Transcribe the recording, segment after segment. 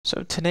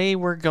So today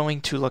we're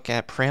going to look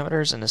at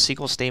parameters in a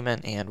SQL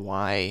statement and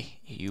why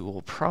you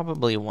will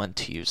probably want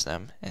to use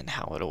them and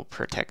how it'll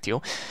protect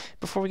you.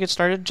 Before we get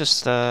started,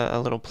 just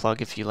a little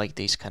plug if you like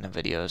these kind of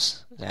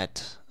videos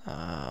that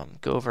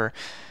go over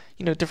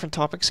different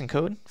topics in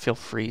code. Feel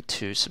free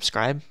to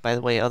subscribe. By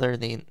the way, other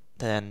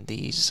than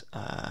these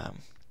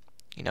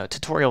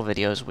tutorial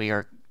videos, we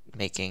are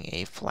making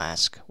a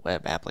Flask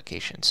web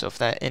application. So if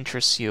that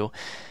interests you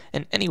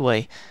in any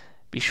way,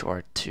 be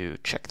sure to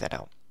check that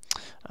out.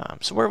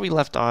 So where we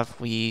left off,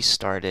 we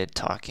started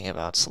talking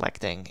about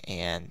selecting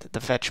and the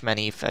fetch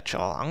many, fetch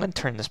all. I'm going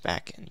to turn this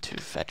back into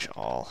fetch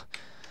all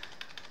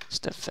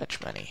instead of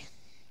fetch many,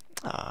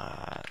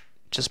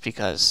 just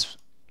because,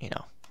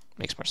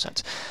 makes more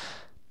sense.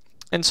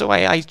 And so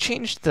I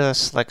changed the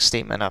select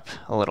statement up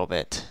a little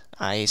bit.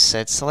 I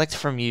said select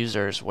from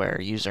users where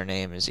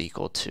username is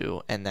equal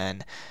to, and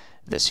then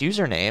this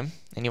username,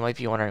 and you might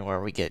be wondering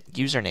where we get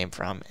username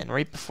from, and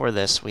right before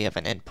this we have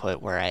an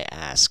input where I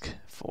ask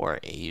for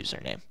a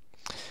username.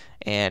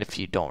 And if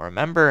you don't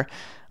remember,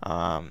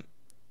 I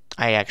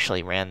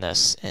actually ran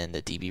this in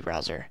the DB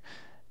browser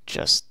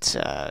just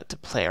to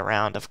play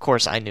around. Of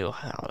course, I knew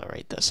how to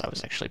write this. I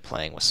was actually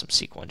playing with some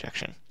SQL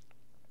injection.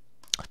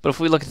 But if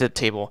we look at the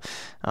table,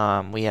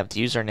 we have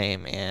the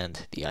username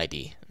and the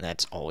ID, and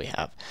that's all we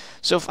have.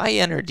 So if I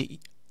enter the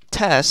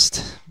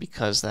test,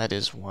 because that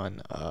is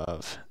one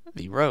of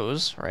the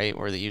rows, right,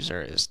 where the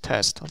user is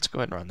test, let's go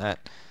ahead and run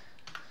that.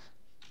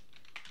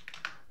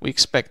 We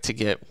expect to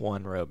get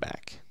one row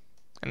back.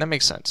 And that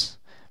makes sense.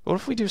 But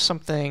what if we do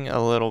something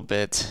a little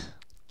bit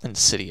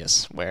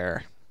insidious,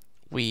 where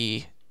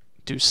we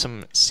do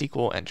some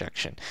SQL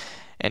injection?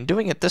 And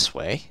doing it this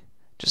way,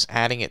 just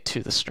adding it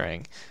to the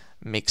string,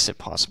 makes it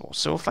possible.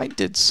 So if I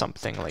did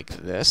something like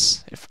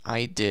this, if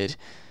I did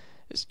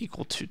is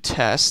equal to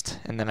test,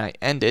 and then I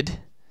ended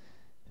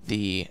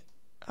the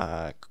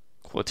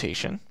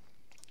quotation,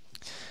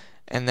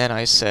 and then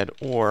I said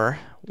or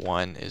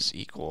 1 is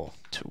equal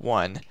to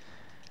 1,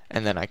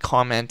 and then I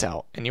comment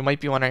out. And you might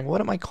be wondering, what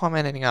am I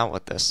commenting out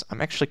with this?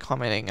 I'm actually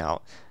commenting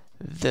out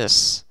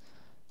this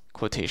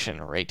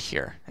quotation right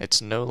here.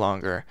 It's no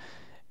longer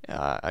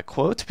a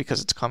quote because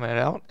it's commented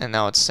out, and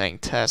now it's saying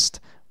test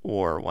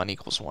or 1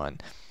 equals 1.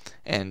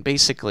 And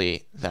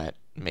basically that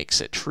makes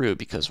it true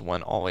because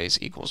 1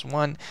 always equals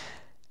 1.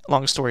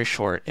 Long story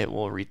short, it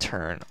will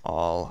return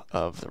all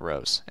of the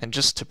rows. And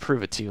just to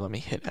prove it to you, let me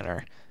hit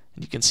enter.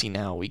 And you can see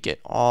now we get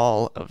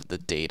all of the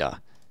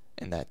data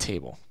in that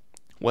table,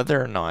 whether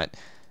or not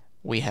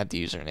we had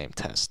the username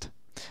test.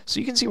 So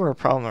you can see where a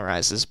problem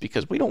arises,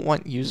 because we don't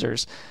want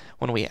users,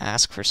 when we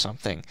ask for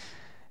something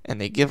and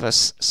they give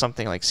us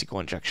something like SQL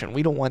injection,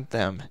 we don't want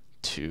them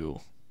to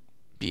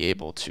be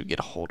able to get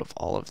a hold of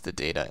all of the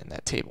data in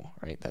that table,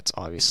 right? That's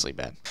obviously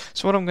bad.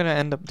 So what I'm going to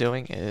end up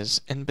doing is,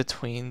 in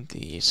between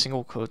the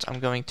single quotes, I'm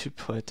going to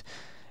put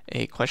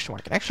a question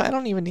mark. And actually, I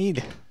don't even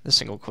need the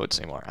single quotes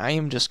anymore. I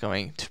am just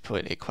going to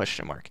put a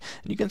question mark.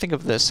 And you can think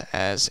of this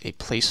as a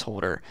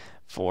placeholder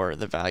for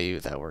the value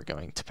that we're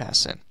going to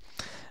pass in.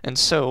 And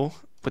so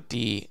with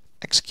the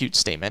execute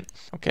statement,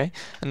 okay,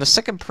 and the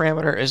second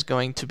parameter is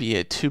going to be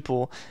a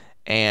tuple,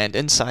 and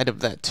inside of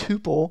that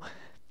tuple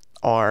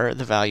are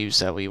the values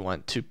that we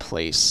want to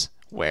place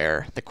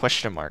where the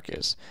question mark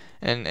is.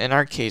 And in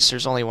our case,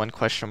 there's only one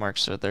question mark,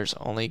 so there's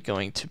only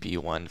going to be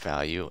one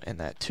value in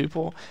that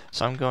tuple.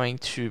 So I'm going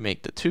to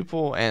make the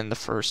tuple, and the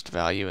first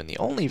value and the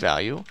only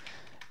value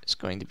is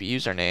going to be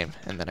username,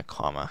 and then a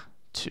comma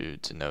to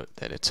denote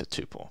that it's a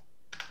tuple.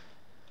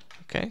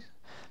 Okay,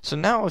 so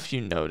now if you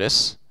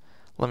notice,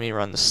 let me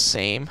run the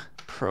same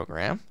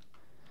program,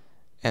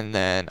 and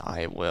then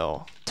I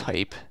will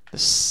type the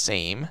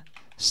same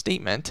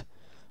statement,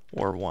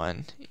 or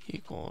 1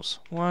 equals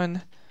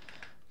 1,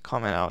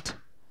 comment out.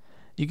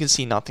 You can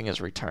see nothing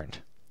is returned.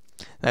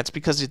 That's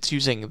because it's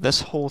using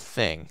this whole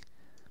thing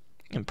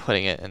and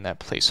putting it in that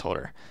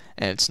placeholder,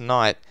 and it's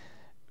not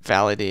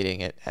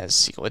validating it as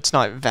SQL. It's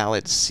not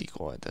valid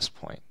SQL at this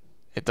point.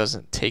 It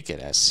doesn't take it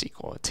as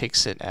SQL. It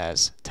takes it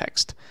as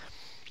text.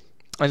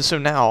 And so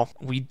now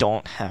we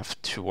don't have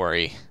to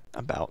worry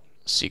about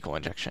SQL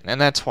injection,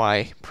 and that's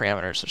why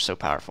parameters are so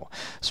powerful.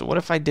 So what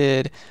if I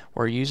did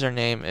where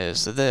username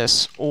is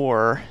this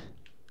or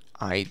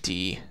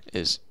ID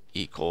is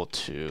equal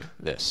to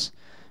this,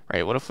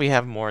 right? What if we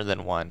have more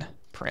than one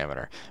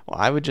parameter? Well,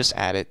 I would just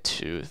add it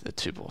to the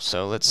tuple.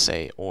 So let's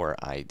say or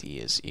ID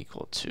is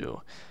equal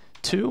to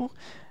 2,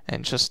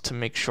 and just to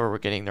make sure we're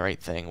getting the right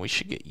thing, we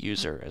should get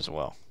user as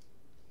well.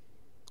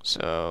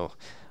 So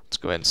let's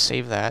go ahead and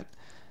save that,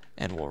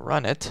 and we'll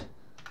run it.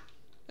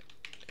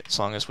 As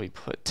long as we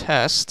put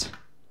test,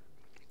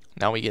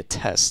 now we get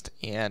test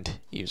and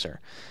user.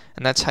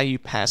 And that's how you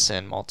pass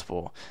in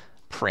multiple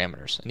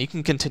parameters. And you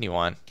can continue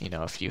on,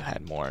 if you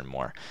had more and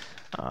more.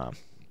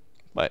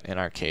 But in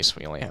our case,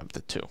 we only have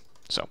the 2.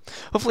 So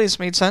hopefully this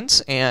made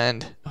sense,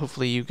 and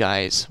hopefully you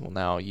guys will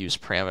now use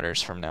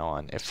parameters from now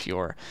on if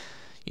you're,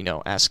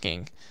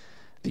 asking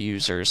the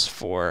users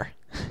for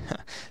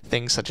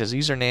things such as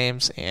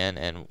usernames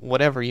and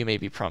whatever you may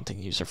be prompting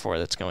the user for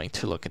that's going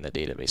to look in the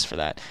database for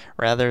that,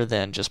 rather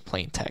than just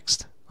plain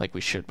text like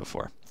we showed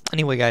before.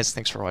 Anyway, guys,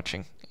 thanks for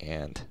watching,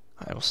 and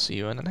I will see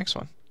you in the next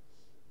one.